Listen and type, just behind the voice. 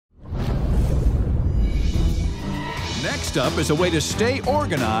Next up is a way to stay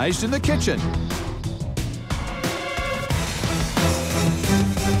organized in the kitchen.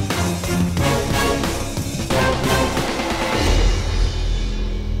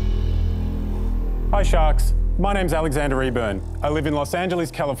 Hi Sharks, my name's Alexander Eburn. I live in Los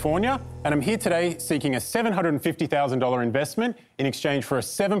Angeles, California, and I'm here today seeking a $750,000 investment in exchange for a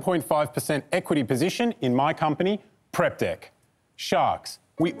 7.5% equity position in my company, Prepdeck. Sharks,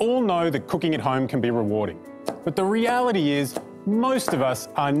 we all know that cooking at home can be rewarding, but the reality is most of us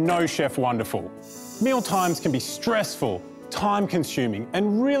are no chef wonderful. Meal times can be stressful, time-consuming,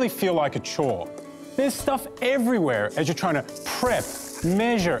 and really feel like a chore. There's stuff everywhere as you're trying to prep,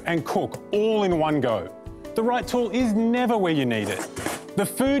 measure and cook all in one go. The right tool is never where you need it. The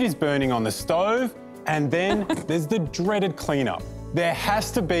food is burning on the stove, and then there's the dreaded cleanup. There has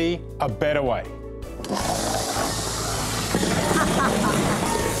to be a better way.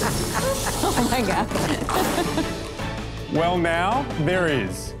 Oh my God. Well now, there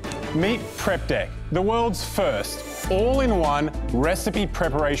is. Meet Prepdeck, the world's first all-in-one recipe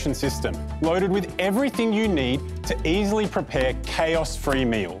preparation system, loaded with everything you need to easily prepare chaos-free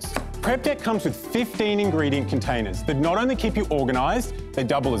meals. Prepdeck comes with 15 ingredient containers that not only keep you organized, they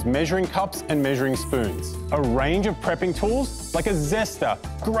double as measuring cups and measuring spoons. A range of prepping tools like a zester,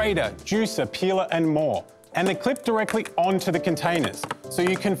 grater, juicer, peeler, and more. And they clip directly onto the containers, so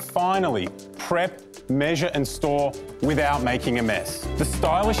you can finally prep, measure and store without making a mess. The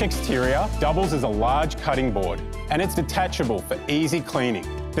stylish exterior doubles as a large cutting board, and it's detachable for easy cleaning.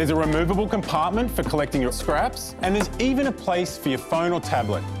 There's a removable compartment for collecting your scraps, and there's even a place for your phone or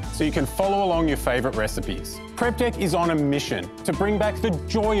tablet, so you can follow along your favorite recipes. Prepdeck is on a mission to bring back the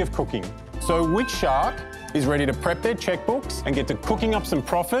joy of cooking. So which shark is ready to prep their checkbooks and get to cooking up some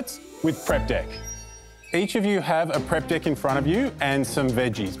profits with Prepdeck? Each of you have a Prepdeck in front of you and some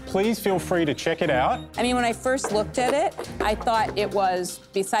veggies. Please feel free to check it out. I mean, when I first looked at it, I thought it was,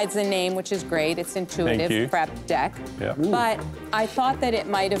 besides the name, which is great, it's intuitive, Prepdeck. Yeah. But I thought that it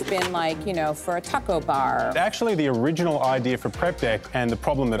might have been like, you know, for a taco bar. Actually, the original idea for Prepdeck and the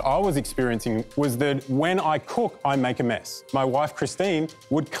problem that I was experiencing was that when I cook, I make a mess. My wife, Christine,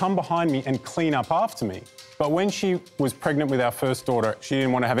 would come behind me and clean up after me. But when she was pregnant with our first daughter, she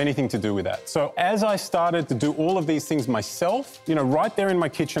didn't want to have anything to do with that. So as I started to do all of these things myself, you know, right there in my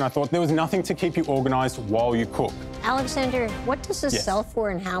kitchen, I thought there was nothing to keep you organized while you cook. Alexander, what does this sell for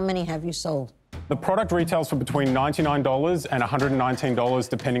and how many have you sold? The product retails for between $99 and $119,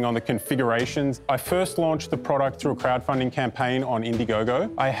 depending on the configurations. I first launched the product through a crowdfunding campaign on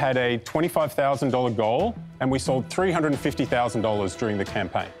Indiegogo. I had a $25,000 goal, and we sold $350,000 during the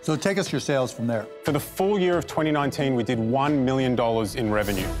campaign. So take us your sales from there. For the full year of 2019, we did $1 million in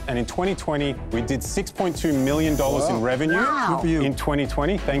revenue. And in 2020, we did $6.2 million in revenue. Wow. In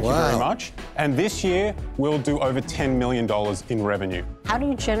 2020. Thank you very much. And this year, we'll do over $10 million in revenue. How do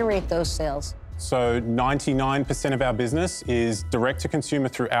you generate those sales? So 99% of our business is direct to consumer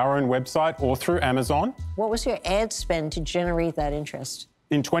through our own website or through Amazon. What was your ad spend to generate that interest?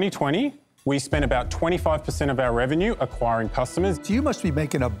 In 2020, we spent about 25% of our revenue acquiring customers. So you must be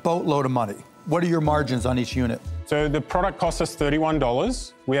making a boatload of money. What are your margins on each unit? So the product cost us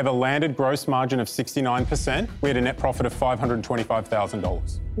 $31. We have a landed gross margin of 69%. We had a net profit of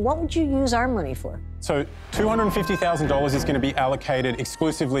 $525,000. What would you use our money for? So $250,000 is going to be allocated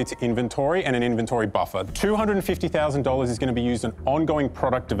exclusively to inventory and an inventory buffer. $250,000 is going to be used in ongoing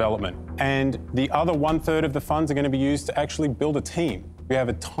product development. And the other 1/3 of the funds are going to be used to actually build a team. We have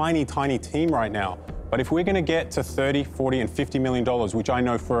a tiny, tiny team right now. But if we're going to get to 30, 40, and $50 million, which I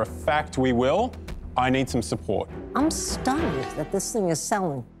know for a fact we will, I need some support. I'm stunned that this thing is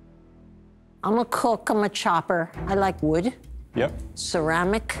selling. I'm a cook, I'm a chopper. I like wood,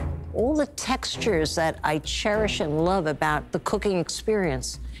 ceramic, all the textures that I cherish and love about the cooking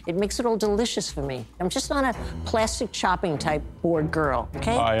experience. It makes it all delicious for me. I'm just not a plastic chopping type bored girl,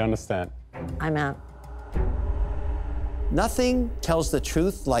 okay? I understand. I'm out. Nothing tells the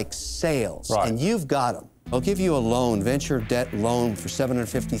truth like sales, and you've got them. I'll give you a loan, venture debt loan for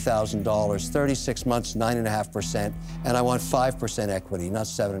 $750,000, 36 months, 9.5%, and I want 5% equity, not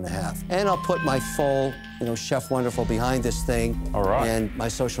 7.5%. And I'll put my full, Chef Wonderful behind this thing, and my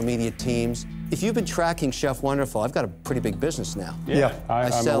social media teams. If you've been tracking Chef Wonderful, I've got a pretty big business now. I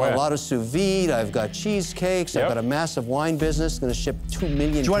sell a lot of sous vide, I've got cheesecakes, I've got a massive wine business, gonna ship 2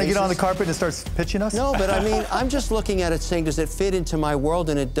 million Do you want to get on the carpet and start pitching us? No, but I mean, I'm just looking at it saying, does it fit into my world?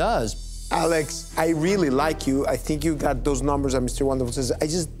 And it does. Alex, I really like you. I think you got those numbers that Mr. Wonderful says.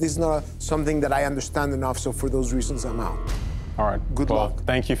 This is not something that I understand enough, so for those reasons, I'm out. All right. Good luck.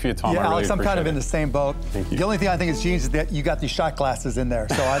 Thank you for your time. Yeah, I Alex, really I'm kind of in appreciate the same boat. Thank you. The only thing I think is genius is that you got these shot glasses in there,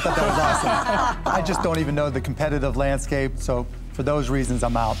 so I thought that was awesome. I just don't even know the competitive landscape, so for those reasons,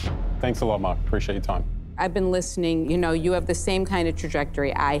 I'm out. Thanks a lot, Mark. Appreciate your time. I've been listening, you know, you have the same kind of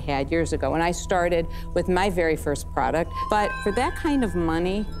trajectory I had years ago when I started with my very first product. But for that kind of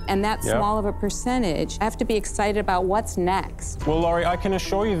money and that small of a percentage, I have to be excited about what's next. Well, Laurie, I can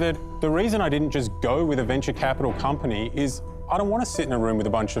assure you that the reason I didn't just go with a venture capital company is I don't want to sit in a room with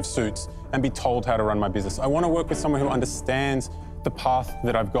a bunch of suits and be told how to run my business. I want to work with someone who understands the path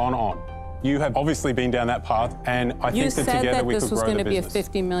that I've gone on. You have obviously been down that path, and I think that together we could grow the business. You said that this was going to be a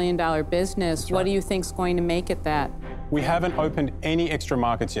 $50 million business. What do you think is going to make it that? We haven't opened any extra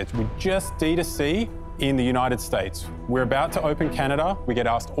markets yet. We're just D2C in the United States. We're about to open Canada. We get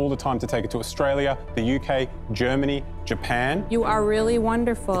asked all the time to take it to Australia, the UK, Germany, Japan. You are really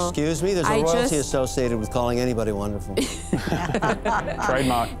wonderful. Excuse me, there's a royalty associated with calling anybody wonderful.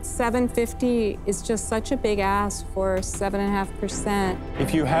 Trademark. 750 is just such a big ask for 7.5%.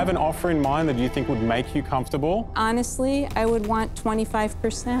 If you have an offer in mind that you think would make you comfortable? Honestly, I would want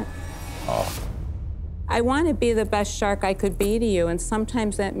 25%. Oh. I want to be the best shark I could be to you, and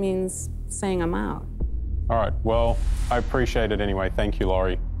sometimes that means saying I'm out. All right, well, I appreciate it anyway. Thank you,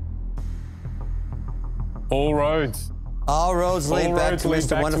 Laurie. All roads. All roads lead back to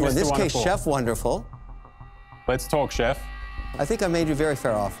Mr. Wonderful. In this case, Chef Wonderful. Let's talk, Chef. I think I made you a very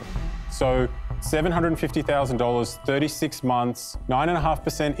fair offer. So, $750,000, 36 months,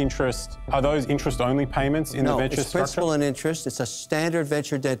 9.5% interest. Are those interest-only payments in the venture structure? No, it's principal and interest. It's a standard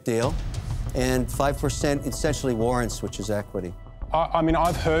venture debt deal, and 5% essentially warrants, which is equity. I mean,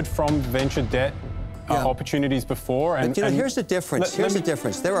 I've heard from venture debt opportunities before. But you know, here's the difference. Here's the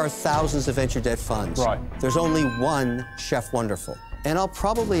difference. There are thousands of venture debt funds. Right. There's only one Chef Wonderful. And I'll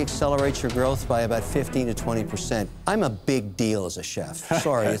probably accelerate your growth by about 15 to 20%. I'm a big deal as a chef.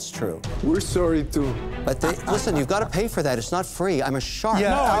 Sorry, it's true. We're sorry, too. But listen, you've got to pay for that. It's not free. I'm a shark. Yeah,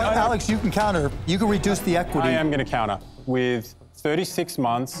 no, Alex, you can counter. You can reduce the equity. I am going to counter with 36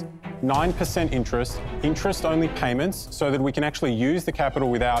 months, 9% interest, interest-only payments, so that we can actually use the capital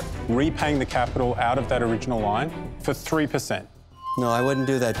without repaying the capital out of that original line for 3%. No, I wouldn't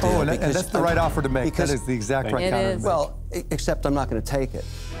do that deal. Oh, and that's the right offer to make. That is the exact right counter. Well, except I'm not going to take it.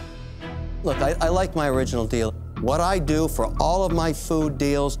 Look, I like my original deal. What I do for all of my food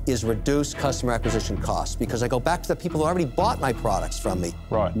deals is reduce customer acquisition costs because I go back to the people who already bought my products from me.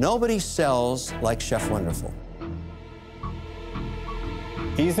 Right. Nobody sells like Chef Wonderful.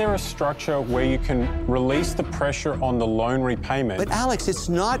 Is there a structure where you can release the pressure on the loan repayment? But Alex, it's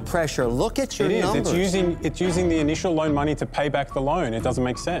not pressure. Look at your numbers. It's using the initial loan money to pay back the loan. It doesn't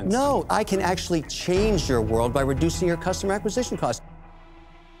make sense. No, I can actually change your world by reducing your customer acquisition costs.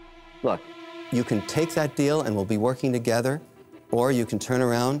 Look, you can take that deal and we'll be working together, or you can turn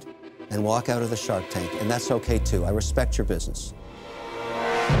around and walk out of the Shark Tank, and that's okay too. I respect your business.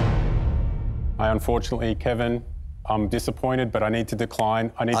 Unfortunately, Kevin, I'm disappointed, but I need to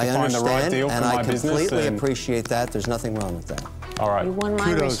decline. I need to find the right deal for my business. I completely appreciate that. There's nothing wrong with that. All right. You won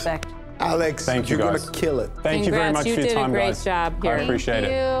my respect. Alex, thank you, you're guys. going to kill it. Thank you very much for your time, guys. You did a great job here. I appreciate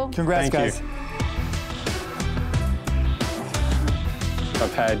it. Congrats, guys.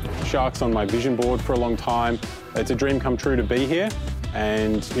 I've had sharks on my vision board for a long time. It's a dream come true to be here.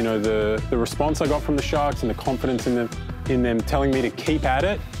 And, you know, the response I got from the sharks and the confidence in them telling me to keep at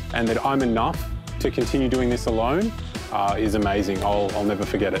it and that I'm enough to continue doing this alone is amazing. I'll never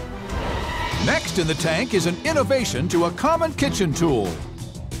forget it. Next in the tank is an innovation to a common kitchen tool.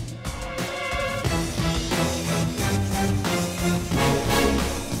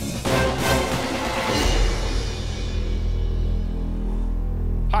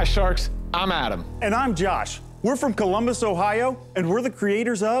 Hi, Sharks. I'm Adam. And I'm Josh. We're from Columbus, Ohio, and we're the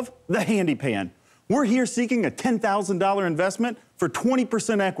creators of the HandyPan. We're here seeking a $10,000 investment for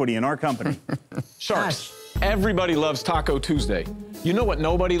 20% equity in our company. Sharks, everybody loves Taco Tuesday. You know what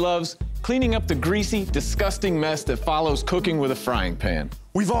nobody loves? Cleaning up the greasy, disgusting mess that follows cooking with a frying pan.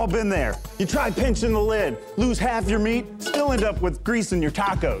 We've all been there. You try pinching the lid, lose half your meat, still end up with grease in your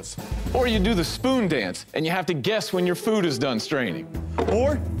tacos. Or you do the spoon dance, and you have to guess when your food is done straining.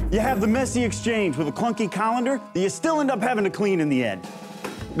 Or you have the messy exchange with a clunky colander that you still end up having to clean in the end.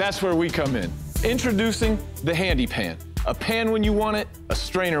 That's where we come in. Introducing the HandyPan. A pan when you want it, a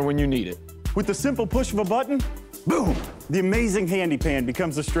strainer when you need it. With the simple push of a button, boom, the amazing HandyPan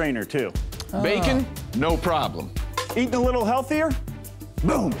becomes a strainer too. Bacon, no problem. Eating a little healthier?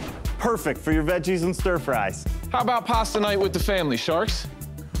 Boom, perfect for your veggies and stir fries. How about pasta night with the family, Sharks?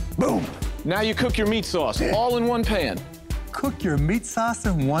 Boom. Now you cook your meat sauce all in one pan. Cook your meat sauce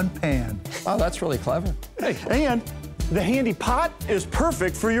in one pan. Oh, that's really clever. Hey, and The Handy Pot is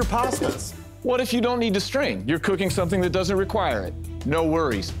perfect for your pastas. What if you don't need to strain? You're cooking something that doesn't require it. No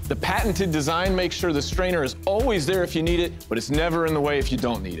worries. The patented design makes sure the strainer is always there if you need it, but it's never in the way if you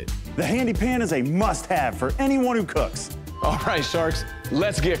don't need it. The HandyPan is a must-have for anyone who cooks. All right, Sharks,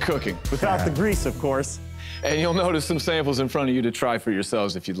 let's get cooking. Without the grease, of course. And you'll notice some samples in front of you to try for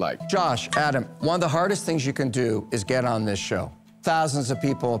yourselves if you'd like. Josh, Adam, one of the hardest things you can do is get on this show. Thousands of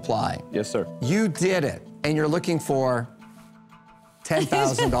people apply. Yes, sir. You did it, and you're looking for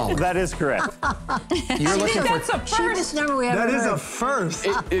 $10,000. That is correct. You're looking for... That's a cheapest number we ever heard. That is a first.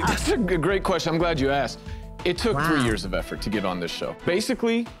 That's a great question. I'm glad you asked. It took 3 years of effort to get on this show.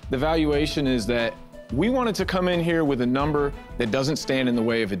 Basically, the valuation is that we wanted to come in here with a number that doesn't stand in the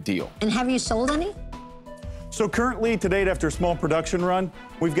way of a deal. And have you sold any? So currently, to date, after a small production run,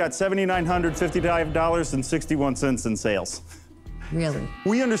 we've got $7,955.61 in sales. Really?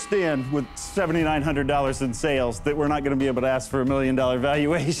 We understand with $7,900 in sales that we're not going to be able to ask for $1 million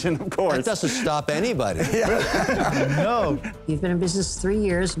valuation, of course. That doesn't stop anybody. No. You've been in business 3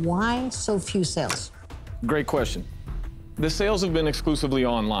 years. Why so few sales? Great question. The sales have been exclusively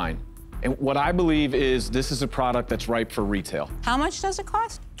online. And what I believe is this is a product that's ripe for retail. How much does it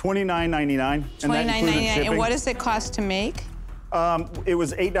cost? $29.99. $29.99. And what does it cost to make? It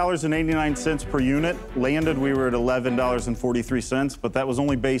was $8.89 per unit. Landed, we were at $11.43, but that was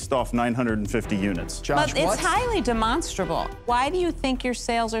only based off 950 units. Josh, but it's highly demonstrable. Why do you think your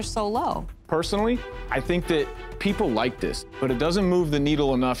sales are so low? Personally, I think that people like this, but it doesn't move the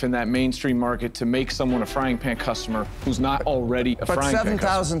needle enough in that mainstream market to make someone a frying pan customer who's not already a frying pan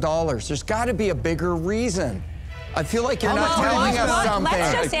customer. But $7,000, there's got to be a bigger reason. I feel like you're not telling us something.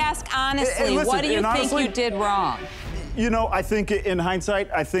 Let's just ask honestly, listen, what do you think you did wrong? You know, I think in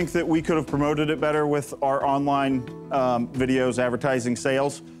hindsight, I think that we could have promoted it better with our online videos, advertising,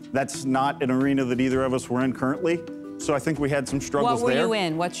 sales. That's not an arena that either of us were in currently. So I think we had some struggles there. What were you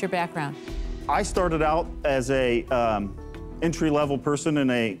in? What's your background? I started out as a entry-level person in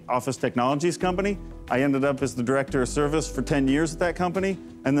a office technologies company. I ended up as the director of service for 10 years at that company,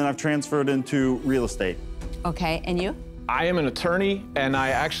 and then I've transferred into real estate. Okay, and you? I am an attorney, and I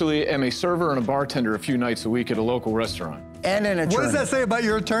actually am a server and a bartender a few nights a week at a local restaurant. And an attorney. What does that say about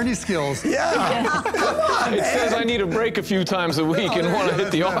your attorney skills? Yeah. Come on, It says I need a break a few times a week and want to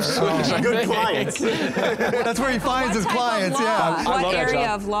hit the off switch. Good clients. That's where he finds his clients, yeah. What area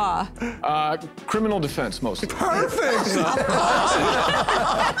of law? Criminal defense, mostly. Perfect.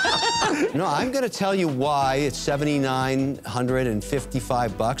 No, I'm going to tell you why it's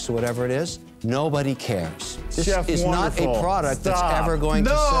 $7,955 or whatever it is. Nobody cares. This is not a product that's ever going to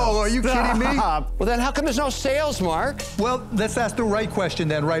sell. No, are you kidding me? Well, then how come there's no sales, Mark? Well, let's ask the right question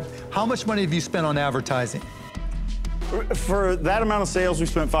then, right? How much money have you spent on advertising? For that amount of sales, we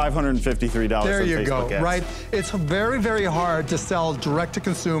spent $553 There on you Facebook go, ads. right? It's very, very hard to sell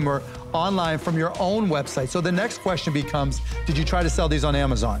direct-to-consumer online from your own website. So the next question becomes, did you try to sell these on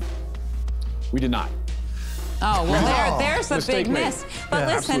Amazon? We did not. Oh, well, there's a Mistake big made. miss. But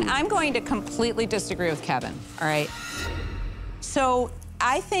Yeah, listen, absolutely. I'm going to completely disagree with Kevin, all right? So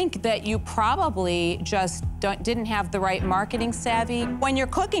I think that you probably just didn't have the right marketing savvy. When you're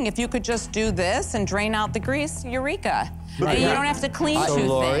cooking, if you could just do this and drain out the grease, eureka. And you don't have to clean two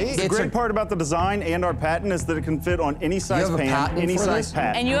things. The great part about the design and our patent is that it can fit on any size have a pan, patent any for size this?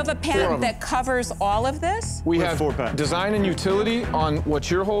 patent. And you have a patent that covers all of this? We With have 4 patents. design and utility on what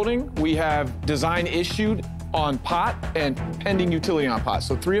you're holding. We have design issued on pot and pending utility on pot.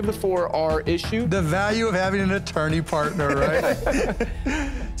 So 3 of the 4 are issued. The value of having an attorney partner, right?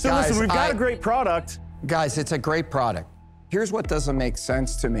 So Guys, listen, we've got a great product. Guys, it's a great product. Here's what doesn't make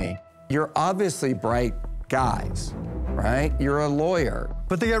sense to me. You're obviously bright guys, right? You're a lawyer.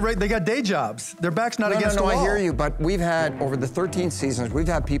 But they got day jobs. Their back's not against the wall. I hear you, but we've had, over the 13 seasons, we've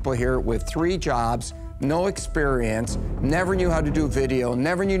had people here with 3 jobs, no experience, never knew how to do video,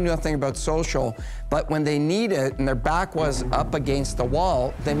 never knew nothing about social, but when they need it and their back was up against the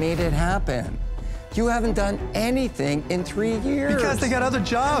wall, they made it happen. You haven't done anything in 3 years. Because they got other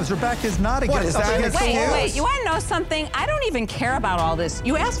jobs. Their back is not against the wall. Wait, you want to know something? I don't even care about all this.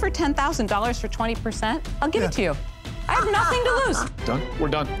 You asked for $10,000 for 20%? I'll give it to you. I have nothing to lose. Done? We're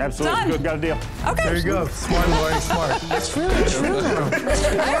done. Absolutely. Done. Good. Got a deal. Okay. There you go. Smart lawyer, smart. It's really true.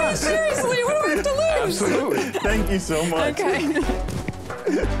 I mean, seriously, what do I have to lose? Absolutely. Thank you so much. Okay.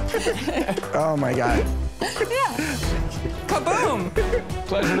 Oh my God. Yeah. Kaboom.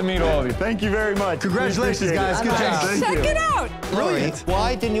 Pleasure to meet all of you. Thank you very much. Congratulations, guys. Good job. Check it out. Brilliant.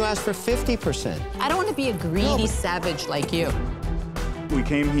 Why didn't you ask for 50%? I don't want to be a greedy savage like you. We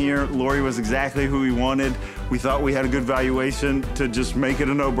came here, Lori was exactly who we wanted. We thought we had a good valuation to just make it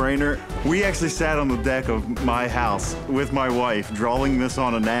a no-brainer. We actually sat on the deck of my house with my wife, drawing this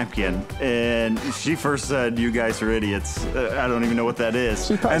on a napkin, and she first said, "You guys are idiots. I don't even know what that is."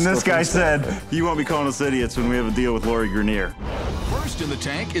 And this guy said, "You won't be calling us idiots when we have a deal with Lori Grenier." First in the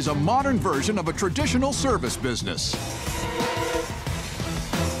tank is a modern version of a traditional service business.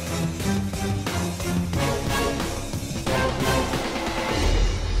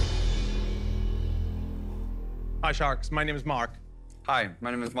 Hi, Sharks. My name is Mark. Hi,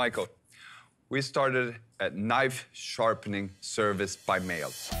 my name is Michael. We started a knife sharpening service by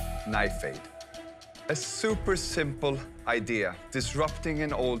mail, Knife Aid. A super simple idea, disrupting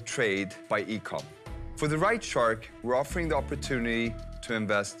an old trade by e-com. For the right shark, we're offering the opportunity to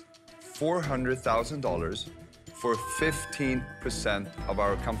invest $400,000 for 15% of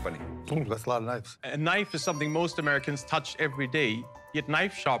our company. Ooh, that's a lot of knives. A knife is something most Americans touch every day, yet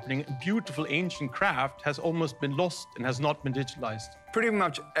knife sharpening, a beautiful ancient craft, has almost been lost and has not been digitalized. Pretty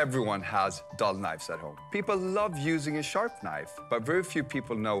much everyone has dull knives at home. People love using a sharp knife, but very few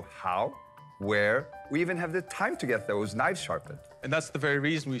people know how, where, or even have the time to get those knives sharpened. And that's the very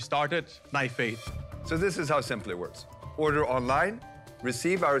reason we started Knife Aid. So this is how simple it works. Order online,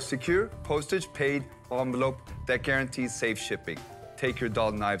 receive our secure postage-paid envelope that guarantees safe shipping. Take your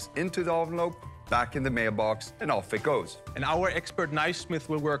dull knives into the envelope, back in the mailbox, and off it goes. And our expert knifesmith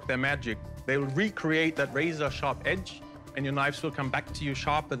will work their magic. They will recreate that razor-sharp edge, and your knives will come back to you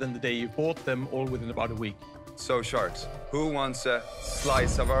sharper than the day you bought them, all within about a week. So, Sharks, who wants a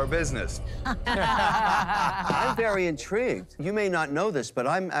slice of our business? I'm very intrigued. You may not know this, but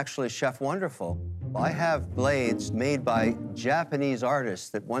I'm actually Chef Wonderful. I have blades made by Japanese artists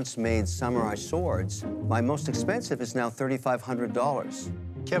that once made samurai swords. My most expensive is now $3,500.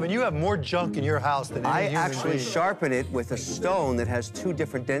 Kevin, you have more junk in your house than any human actually being. sharpen it with a stone that has 2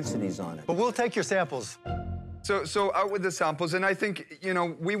 different densities on it. But we'll take your samples. So out with the samples, and I think, you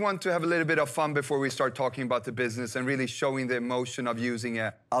know, we want to have a little bit of fun before we start talking about the business and really showing the emotion of using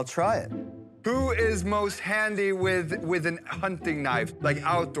a... I'll try it. Who is most handy with a hunting knife, like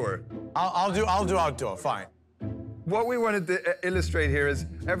outdoor? I'll do outdoor, fine. What we wanted to illustrate here is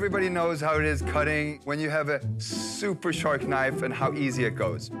everybody knows how it is cutting when you have a super sharp knife and how easy it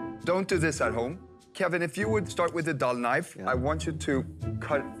goes. Don't do this at home. Kevin, if you would start with a dull knife, I want you to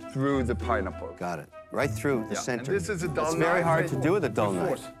cut through the pineapple. Got it. Right through the center. And this is a dull knife. It's very hard to do with a dull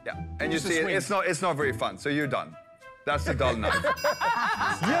knife. Yeah, and you see, it's not very fun, so you're done. That's the dull knife.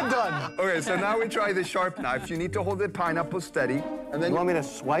 You're done. Okay, so now we try the sharp knife. You need to hold the pineapple steady, and then you want me to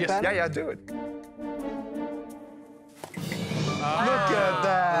swipe at it? Yeah, do it. Look at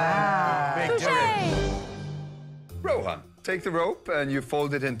that. Big difference. Rohan, take the rope and you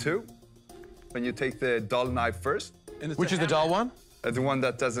fold it in 2. When you take the dull knife first. Which is the dull one? The one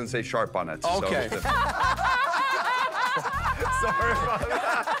that doesn't say sharp on it. Okay. So sorry about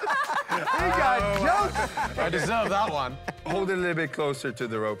that. He got joked. I deserve that one. Hold it a little bit closer to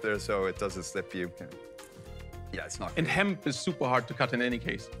the rope there so it doesn't slip you. Yeah, it's not. And hemp is super hard to cut in any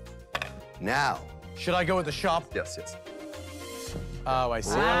case. Now. Should I go with the sharp? Yes. Oh, I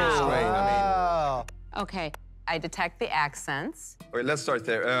see. Wow. Straight, I mean. Okay, I detect the accents. Okay, let's start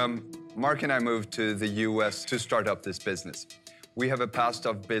there. Mark and I moved to the US to start up this business. We have a past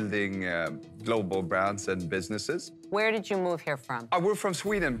of building global brands and businesses. Where did you move here from? We're from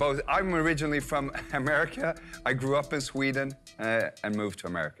Sweden, both. I'm originally from America. I grew up in Sweden and moved to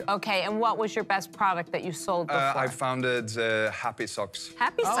America. Okay, and what was your best product that you sold before? I founded Happy Socks.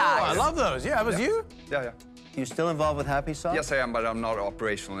 Happy Socks. Oh, I love those. Yeah, that was you? Yeah. You still involved with Happy Socks? Yes, I am, but I'm not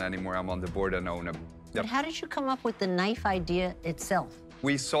operational anymore. I'm on the board and own them. But how did you come up with the knife idea itself?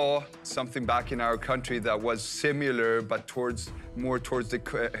 We saw something back in our country that was similar, but more towards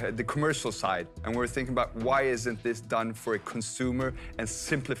the commercial side. And we're thinking about why isn't this done for a consumer and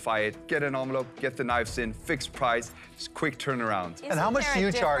simplify it? Get an envelope, get the knives in, fixed price, just quick turnaround. And how much do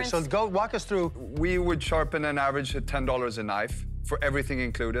you charge? So go walk us through. We would sharpen an average of $10 a knife. For everything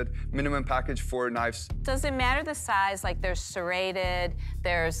included, minimum package 4 knives. Does it matter the size? Like there's serrated,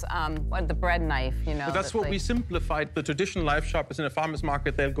 there's the bread knife, you know. But that's what we simplified. The traditional knife sharpers in a farmer's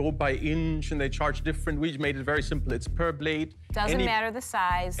market, they'll go by inch and they charge different. We made it very simple. It's per blade. Doesn't matter the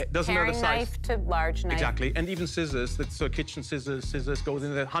size. It doesn't matter the size. Knife to large knife. Exactly, and even scissors. That's kitchen scissors. Scissors goes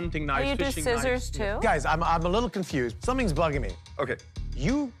in the hunting knives, you fishing do scissors knives. too? Guys, I'm a little confused. Something's bugging me. Okay.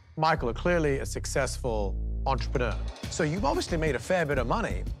 You, Michael, are clearly a successful entrepreneur. So you've obviously made a fair bit of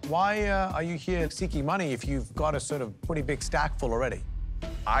money. Why are you here seeking money if you've got a sort of pretty big stack full already?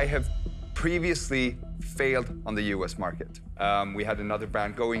 I have previously failed on the US market. We had another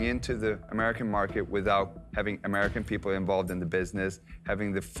brand going into the American market without having American people involved in the business,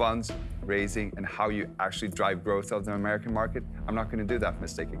 having the funds raising and how you actually drive growth of the American market. I'm not going to do that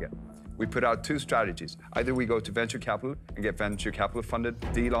mistake again. We put out two strategies. Either we go to venture capital and get venture capital funded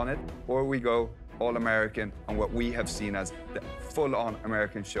deal on it, or we go all American on what we have seen as the full-on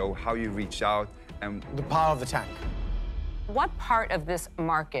American show, how you reach out and the power of the tank. What part of this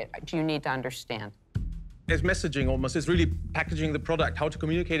market do you need to understand? It's messaging almost. It's really packaging the product, how to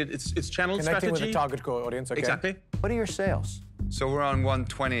communicate it. It's channel strategy. Connecting with the target audience, okay. Exactly. What are your sales? So we're on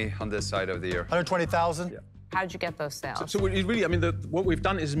 120 on this side of the year. 120,000? Yeah. How did you get those sales? So it really, I mean, what we've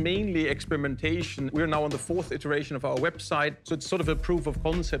done is mainly experimentation. We're now on the 4th iteration of our website, so it's sort of a proof of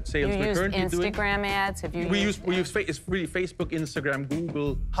concept sales we're currently doing. Instagram ads? Have you we use it's really Facebook, Instagram,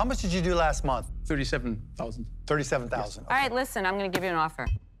 Google. How much did you do last month? 37,000. 37,000. All right, listen, I'm going to give you an offer.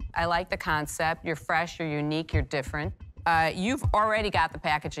 I like the concept. You're fresh, you're unique, you're different. You've already got the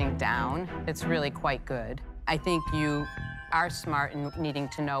packaging down. It's really quite good. I think you are smart in needing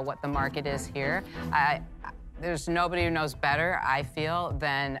to know what the market is here. There's nobody who knows better, I feel,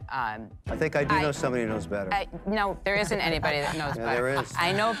 than... I think I do know somebody who knows better. No, there isn't anybody that knows better. There is.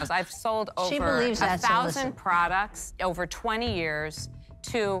 I know, because I've sold over 1,000 products over 20 years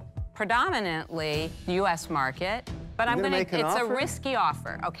to predominantly the U.S. market. But it's a risky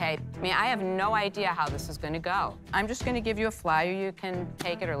offer, okay? I mean, I have no idea how this is going to go. I'm just going to give you a flyer. You can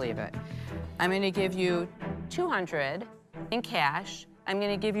take it or leave it. I'm going to give you $200 in cash. I'm going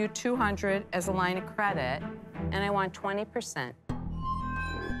to give you $200 as a line of credit, and I want 20%.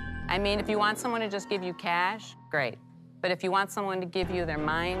 I mean, if you want someone to just give you cash, great. But if you want someone to give you their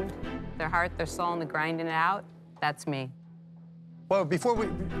mind, their heart, their soul, and they're grinding it out, that's me. Well, before we...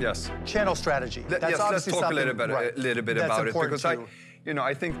 Yes. Channel strategy. Yes, let's talk a little bit about it, because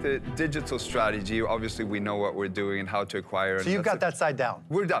I think the digital strategy, obviously we know what we're doing and how to acquire. So you've got that side down.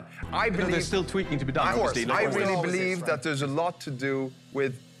 We're done. I believe there's still tweaking to be done. Of course, obviously. I really believe that there's a lot to do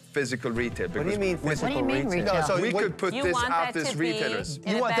with physical retail. What do you mean physical retail? No, so we could put this out as retailers.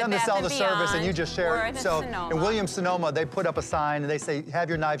 You want them to sell the service and you just share it. So in Williams-Sonoma, they put up a sign and they say, have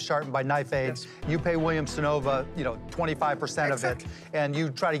your knife sharpened by Knife Aid. Yes. You pay Williams-Sonoma, 25% of it. And you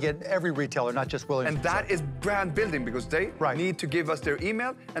try to get every retailer, not just Williams. And that is brand building, because they need to give us their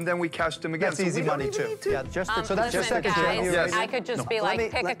email and then we cash them again. That's easy money too. Yeah, just a second. Guys, I could just be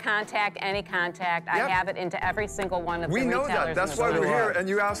like, pick a contact, any contact. I have it into every single one of the retailers. We know that. That's why we're here. And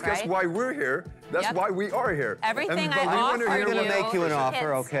you ask us why we're here. That's why we are here. Everything I offer I'm going to make you an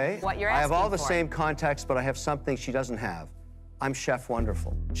offer, okay? What you're I have all the for. same contacts, but I have something she doesn't have. I'm Chef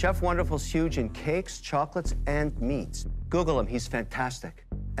Wonderful. Chef Wonderful's huge in cakes, chocolates, and meats. Google him, he's fantastic.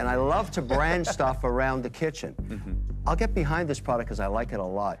 And I love to brand stuff around the kitchen. I'll get behind this product because I like it a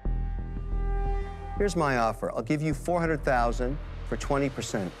lot. Here's my offer. I'll give you $400,000 for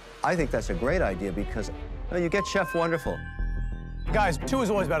 20%. I think that's a great idea because you get Chef Wonderful. Guys, 2 is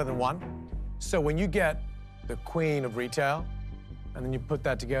always better than 1. So when you get the queen of retail, and then you put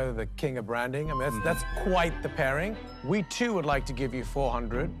that together, the king of branding, I mean, that's quite the pairing. We, too, would like to give you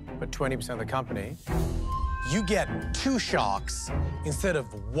 $400, but 20% of the company. You get 2 sharks instead of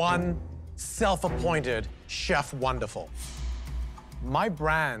 1 self-appointed Chef Wonderful. My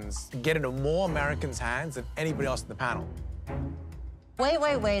brands get into more Americans' hands than anybody else in the panel.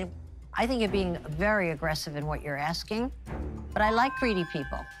 Wait. I think you're being very aggressive in what you're asking, but I like greedy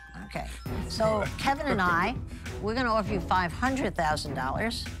people. Okay, so Kevin and I, we're going to offer you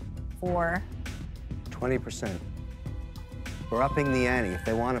 $500,000 for 20%. We're upping the ante. If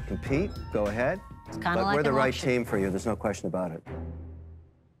they want to compete, go ahead. It's kind But of like we're the an right auction. team for you. There's no question about it.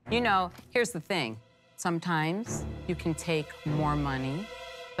 Here's the thing. Sometimes you can take more money,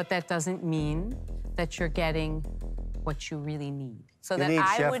 but that doesn't mean that you're getting what you really need. So You that need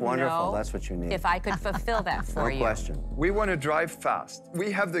I Chef would Wonderful, know that's what you need. if I could fulfill that for you. No question. We want to drive fast.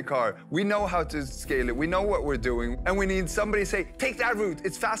 We have the car. We know how to scale it. We know what we're doing. And we need somebody to say, take that route.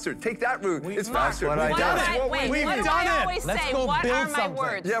 It's faster. Take that route. It's faster. What I done. Wait, what do I always Let's say? go What build are my something.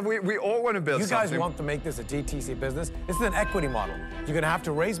 words? Yeah, we all want to build something. You guys want to make this a DTC business? This is an equity model. You're going to have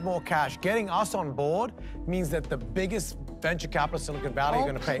to raise more cash. Getting us on board means that the biggest venture capitalists in Silicon Valley are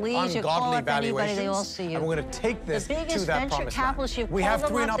going to pay ungodly valuations. They all see you. And we're going to take this The to biggest that venture promised capitalists, land. you We call have them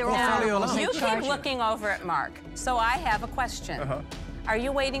 3 in up, our they're all portfolio out. alone. You keep looking over at Mark. So I have a question. Are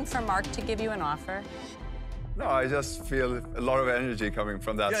you waiting for Mark to give you an offer? No, I just feel a lot of energy coming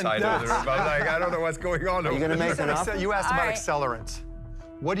from that side of the room. I'm like, I don't know what's going on. Are you going to make an offer? You asked about right. accelerants.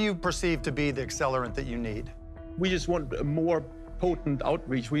 What do you perceive to be the accelerant that you need? We just want more potent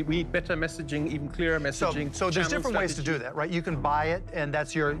outreach. We need better messaging, even clearer messaging. So there's different ways to do that, right? You can buy it, and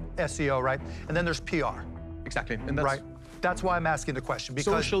that's your SEO, right? And then there's PR. Exactly, and that's right. That's why I'm asking the question,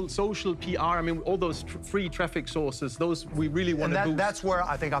 because social PR. I mean, all those free traffic sources, those we really want to boost. That's where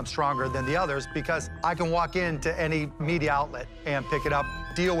I think I'm stronger than the others, because I can walk into any media outlet and pick it up,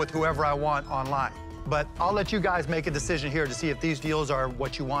 deal with whoever I want online. But I'll let you guys make a decision here to see if these deals are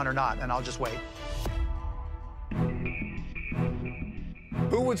what you want or not, and I'll just wait.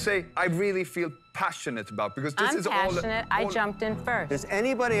 Who would say, I really feel passionate about, because this is all... I'm passionate. I jumped in first. Does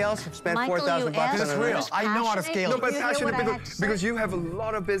anybody else have spent $4,000 bucks? This is real. I know how to scale No, it. but passionate because you have a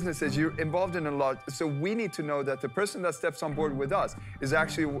lot of businesses, you're involved in a lot, so we need to know that the person that steps on board with us is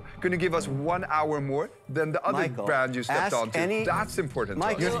actually going to give us 1 hour more than the other brand you stepped on to. That's important.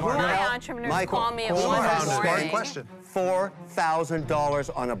 Michael, my entrepreneurs call me at 1 Smart question. $4,000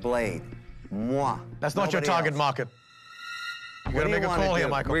 on a blade. Moi. That's not your target market. You gotta make a call here,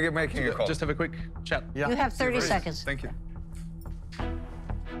 Michael. We're making a call. Just have a quick chat. Yeah. You have 30 seconds. Thank you.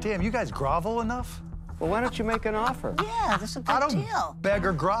 Damn, you guys grovel enough? Well, why don't you make an offer? Yeah, this is a good deal. I don't beg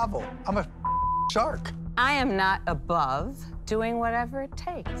or grovel. I'm a shark. I am not above doing whatever it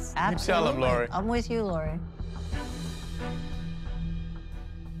takes. Absolutely. You tell him, Lori. I'm with you, Lori.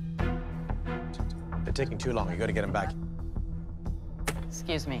 They're taking too long. You gotta get them back.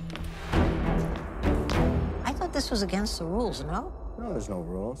 Excuse me. I thought this was against the rules, no? No, there's no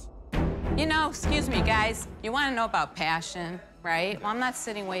rules. You know, excuse me, guys. You want to know about passion, right? Well, I'm not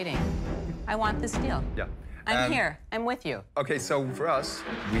sitting waiting. I want this deal. Yeah. I'm here. I'm with you. Okay, so for us,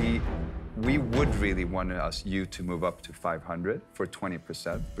 we would really want you to move up to 500 for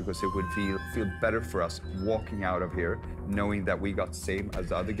 20%, because it would feel better for us walking out of here knowing that we got same as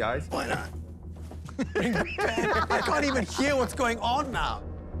the other guys. Why not? I can't even hear what's going on now.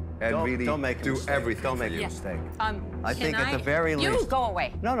 And don't really do everything. Don't make a mistake. I think Can at the very least... You go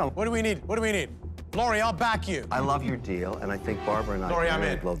away. No. What do we need? What do we need? Lori, I'll back you. I love your deal, and I think Barbara and I Lori, can I'm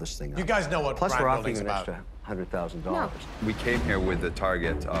really in. blow this thing up. You guys know what Plus, brand we're offering building's you an about. extra $100,000. No. We came here with the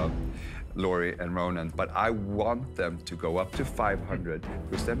target of Lori and Ronan, but I want them to go up to 500,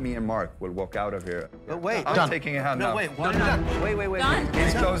 because then me and Mark will walk out of here. But wait. I'm taking a hand now. No, wait. Why not? Wait. Done.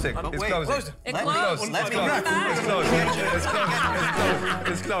 It's closing. It's closing. It's closed. It's closed. It's closed.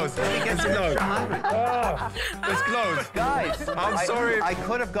 It's closed. It's closed. Oh, it's closed. Guys, I'm sorry. I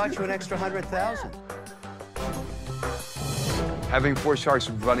could have got you an extra $100,000. Having 4 sharks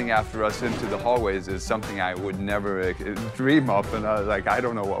running after us into the hallways is something I would never dream of, and I was like, I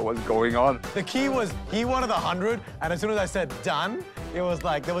don't know what was going on. The key was he wanted 100, and as soon as I said done, it was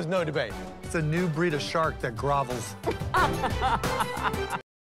like there was no debate. It's a new breed of shark that grovels.